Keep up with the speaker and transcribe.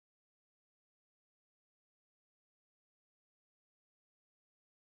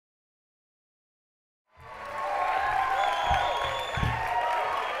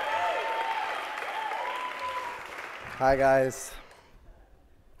Hi, guys.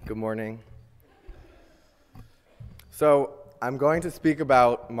 Good morning. So, I'm going to speak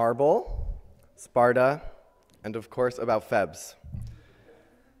about marble, Sparta, and of course about Febs.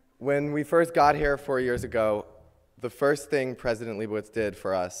 When we first got here 4 years ago, the first thing President Leibowitz did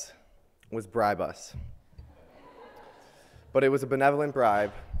for us was bribe us. But it was a benevolent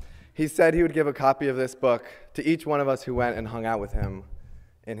bribe. He said he would give a copy of this book to each one of us who went and hung out with him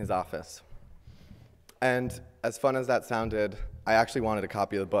in his office. And as fun as that sounded, I actually wanted a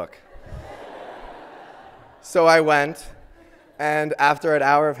copy of the book. So I went, and after an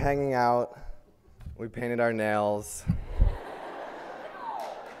hour of hanging out, we painted our nails.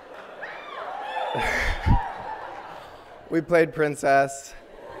 We played princess.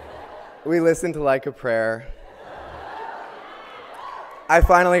 We listened to Like a Prayer. I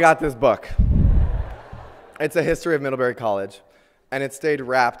finally got this book. It's a history of Middlebury College, and it stayed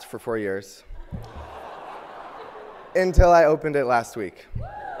wrapped for 4 years. Until I opened it last week.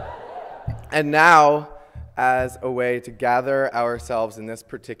 And now, as a way to gather ourselves in this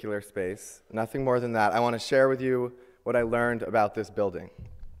particular space, nothing more than that, I want to share with you what I learned about this building.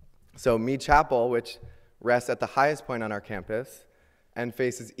 So Mead Chapel, which rests at the highest point on our campus and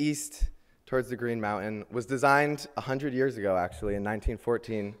faces east towards the Green Mountain, was designed 100 years ago, actually, in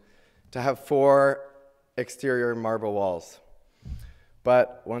 1914, to have 4 exterior marble walls.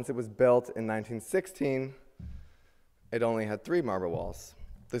 But once it was built in 1916, it only had 3 marble walls.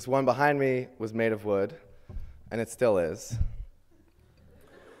 This one behind me was made of wood, and it still is.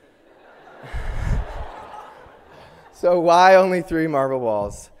 So why only 3 marble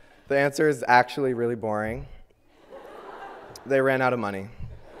walls? The answer is actually really boring. They ran out of money.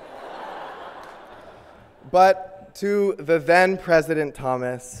 But to the then President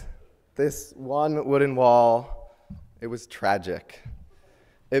Thomas, this one wooden wall, it was tragic.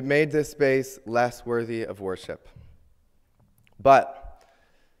 It made this space less worthy of worship. But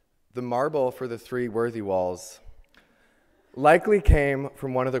the marble for the 3 worthy walls likely came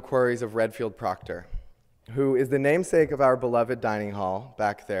from one of the quarries of Redfield Proctor, who is the namesake of our beloved dining hall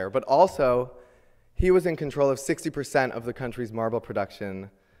back there, but also he was in control of 60% of the country's marble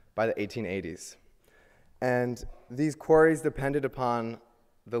production by the 1880s. And these quarries depended upon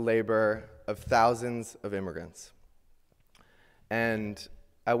the labor of thousands of immigrants. And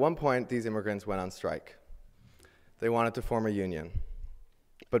at one point, these immigrants went on strike. They wanted to form a union.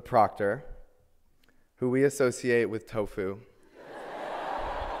 But Proctor, who we associate with tofu,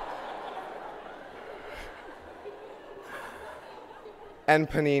 and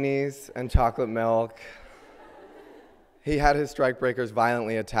paninis and chocolate milk, he had his strikebreakers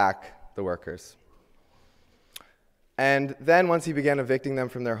violently attack the workers. And then once he began evicting them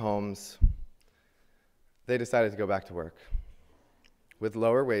from their homes, they decided to go back to work with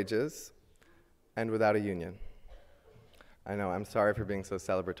lower wages and without a union. I know, I'm sorry for being so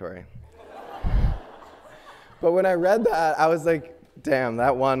celebratory. But when I read that, I was like, damn,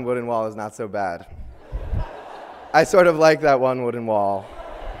 that one wooden wall is not so bad. I sort of like that one wooden wall.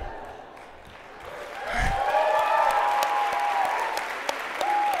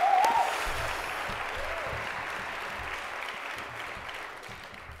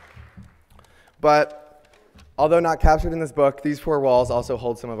 But although not captured in this book, these 4 walls also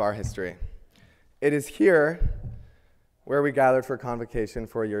hold some of our history. It is here where we gathered for convocation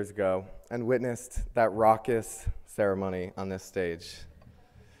 4 years ago and witnessed that raucous ceremony on this stage.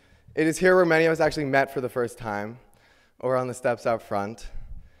 It is here where many of us actually met for the first time, or on the steps out front.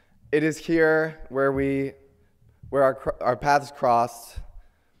 It is here where our paths crossed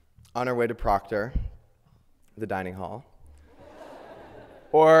on our way to Proctor, the dining hall.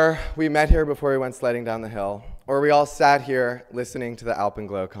 Or we met here before we went sledding down the hill. Or we all sat here listening to the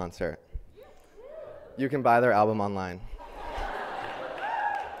Alpenglow concert. You can buy their album online.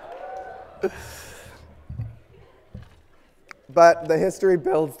 But the history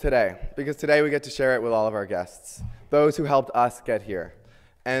builds today, because today we get to share it with all of our guests, those who helped us get here.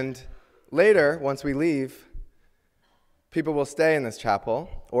 And later, once we leave, people will stay in this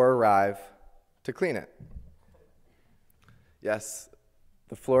chapel or arrive to clean it. Yes,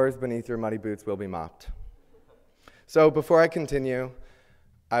 the floors beneath your muddy boots will be mopped. So before I continue,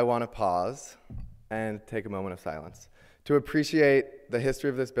 I want to pause and take a moment of silence to appreciate the history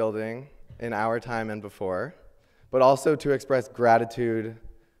of this building in our time and before, but also to express gratitude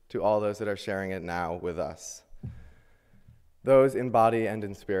to all those that are sharing it now with us, those in body and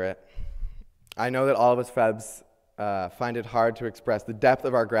in spirit. I know that all of us Febs find it hard to express the depth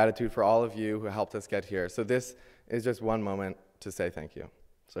of our gratitude for all of you who helped us get here. So this is just one moment to say thank you.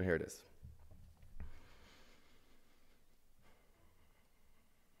 So here it is.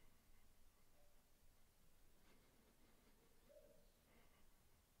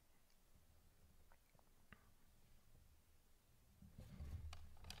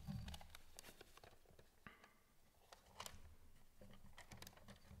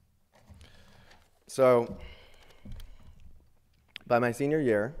 So, by my senior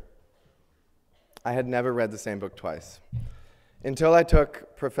year, I had never read the same book twice, until I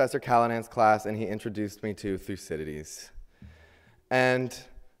took Professor Callinan's class and he introduced me to Thucydides. And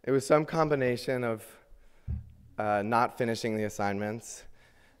it was some combination of not finishing the assignments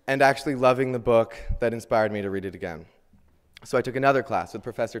and actually loving the book that inspired me to read it again. So I took another class with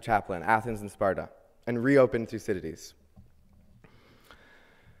Professor Chaplin, Athens and Sparta, and reopened Thucydides.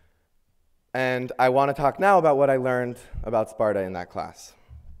 And I want to talk now about what I learned about Sparta in that class,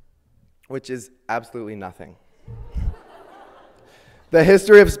 which is absolutely nothing. The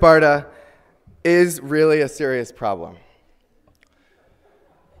history of Sparta is really a serious problem.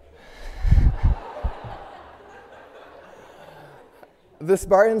 The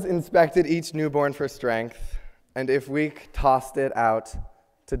Spartans inspected each newborn for strength, and if weak, tossed it out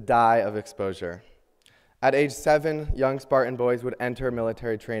to die of exposure. At age 7, young Spartan boys would enter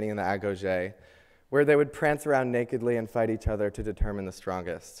military training in the agorge, where they would prance around nakedly and fight each other to determine the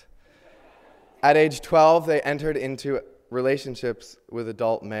strongest. At age 12, they entered into relationships with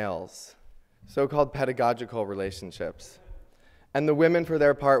adult males, so-called pedagogical relationships. And the women, for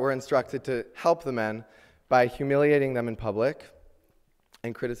their part, were instructed to help the men by humiliating them in public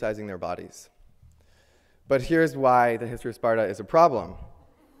and criticizing their bodies. But here's why the history of Sparta is a problem.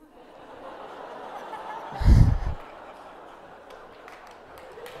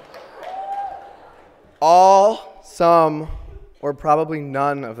 All, some, or probably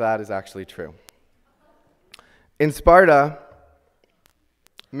none of that is actually true. In Sparta,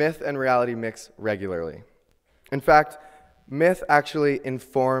 myth and reality mix regularly. In fact, myth actually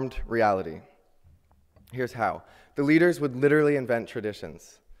informed reality. Here's how. The leaders would literally invent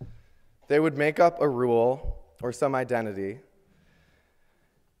traditions. They would make up a rule or some identity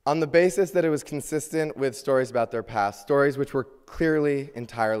on the basis that it was consistent with stories about their past, stories which were clearly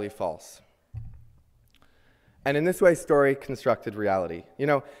entirely false. And in this way, story constructed reality. You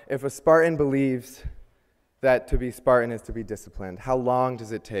know, if a Spartan believes that to be Spartan is to be disciplined, how long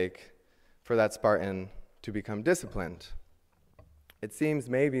does it take for that Spartan to become disciplined? It seems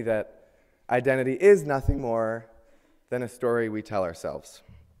maybe that identity is nothing more than a story we tell ourselves.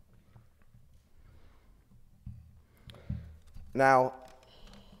 Now,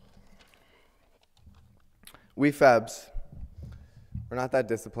 we Febs, we're not that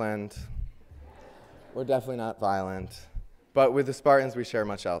disciplined. We're definitely not violent. But with the Spartans, we share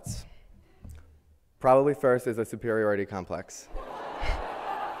much else. Probably first is a superiority complex.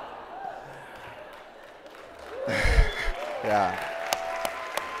 Yeah.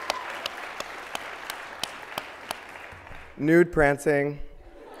 Nude prancing.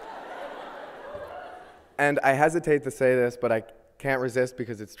 And I hesitate to say this, but I can't resist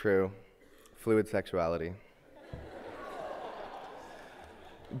because it's true. Fluid sexuality.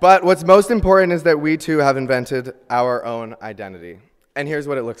 But what's most important is that we too have invented our own identity. And here's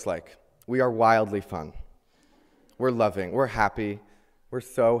what it looks like. We are wildly fun. We're loving. We're happy. We're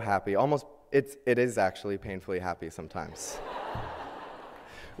so happy. It is actually painfully happy sometimes.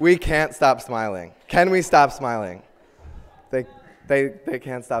 We can't stop smiling. Can we stop smiling? They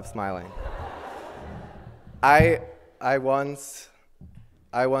can't stop smiling. I once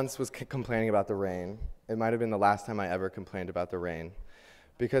was complaining about the rain. It might have been the last time I ever complained about the rain.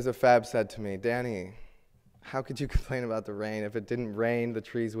 Because a Fab said to me, Danny, how could you complain about the rain? If it didn't rain, the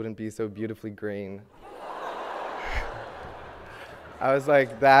trees wouldn't be so beautifully green. I was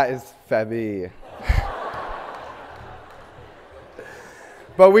like, that is Febby.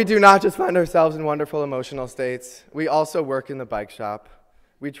 But we do not just find ourselves in wonderful emotional states. We also work in the bike shop.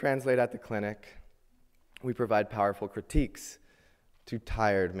 We translate at the clinic. We provide powerful critiques to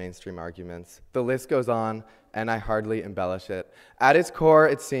tired mainstream arguments. The list goes on, and I hardly embellish it. At its core,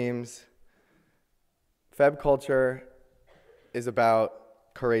 it seems, Feb culture is about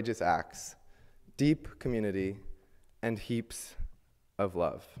courageous acts, deep community, and heaps of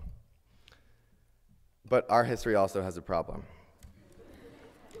love. But our history also has a problem.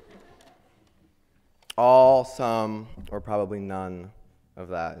 All, some, or probably none of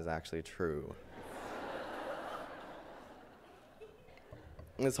that is actually true.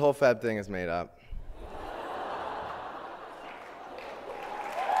 This whole Feb thing is made up.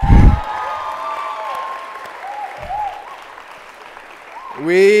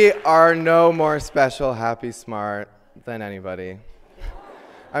 We are no more special, happy, smart than anybody.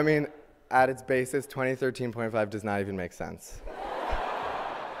 I mean, at its basis, 2013.5 does not even make sense.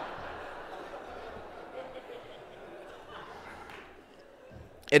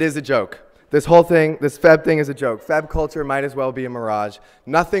 It is a joke. This whole thing, this Feb thing is a joke. Feb culture might as well be a mirage.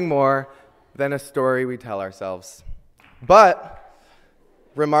 Nothing more than a story we tell ourselves. But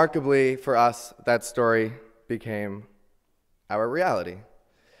Remarkably for us, that story became our reality.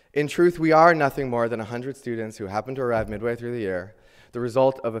 In truth, we are nothing more than 100 students who happened to arrive midway through the year, the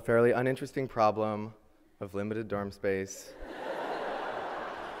result of a fairly uninteresting problem of limited dorm space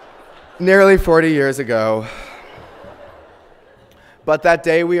nearly 40 years ago. But that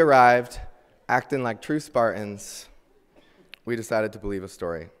day we arrived, acting like true Spartans, we decided to believe a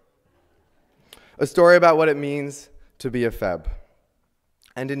story. A story about what it means to be a Feb.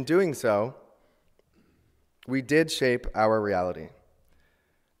 And in doing so, we did shape our reality.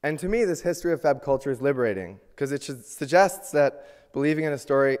 And to me, this history of Feb culture is liberating, because it suggests that believing in a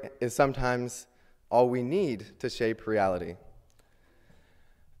story is sometimes all we need to shape reality.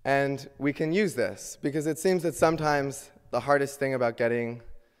 And we can use this, because it seems that sometimes the hardest thing about getting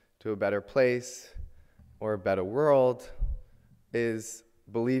to a better place or a better world is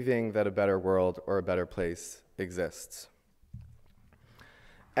believing that a better world or a better place exists.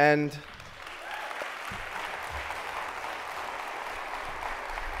 And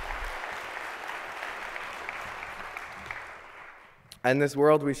this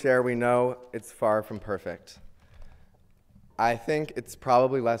world we share, we know it's far from perfect. I think it's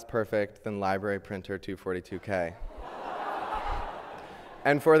probably less perfect than library printer 242K.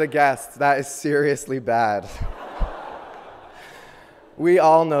 And for the guests, that is seriously bad. We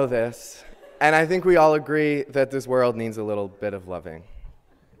all know this, and I think we all agree that this world needs a little bit of loving.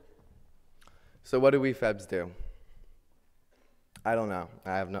 So what do we Febs do? I don't know.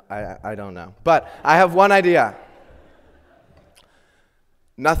 I don't know. But I have one idea.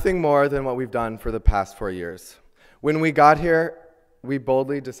 Nothing more than what we've done for the past 4 years. When we got here, we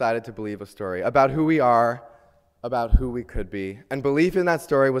boldly decided to believe a story about who we are, about who we could be, and belief in that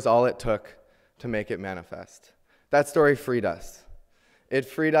story was all it took to make it manifest. That story freed us. It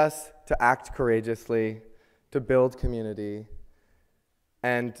freed us to act courageously, to build community,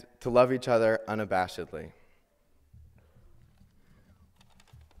 and to love each other unabashedly.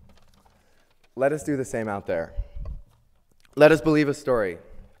 Let us do the same out there. Let us believe a story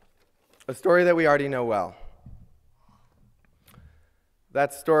that we already know well.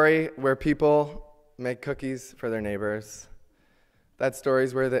 That story where people make cookies for their neighbors. That story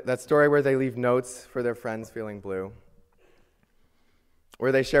where they leave notes for their friends feeling blue.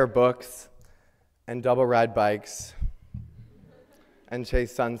 Where they share books and double ride bikes and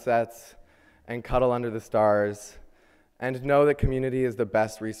chase sunsets and cuddle under the stars and know that community is the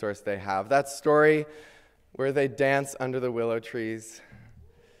best resource they have. That story where they dance under the willow trees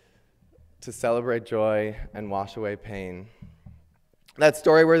to celebrate joy and wash away pain. That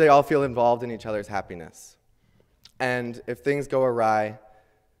story where they all feel involved in each other's happiness. And if things go awry,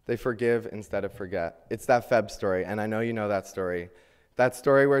 they forgive instead of forget. It's that Feb story, and I know you know that story. That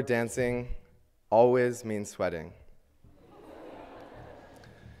story where dancing always means sweating.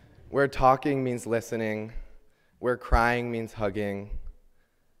 Where talking means listening. Where crying means hugging.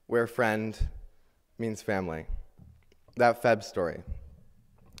 Where friend means family. That Feb story.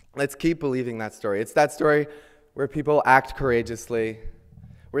 Let's keep believing that story. It's that story where people act courageously,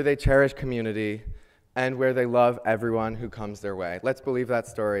 where they cherish community, and where they love everyone who comes their way. Let's believe that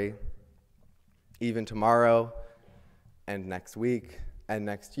story even tomorrow, and next week, and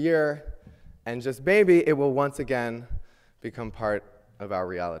next year, and just maybe it will once again become part of our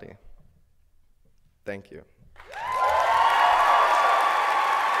reality. Thank you.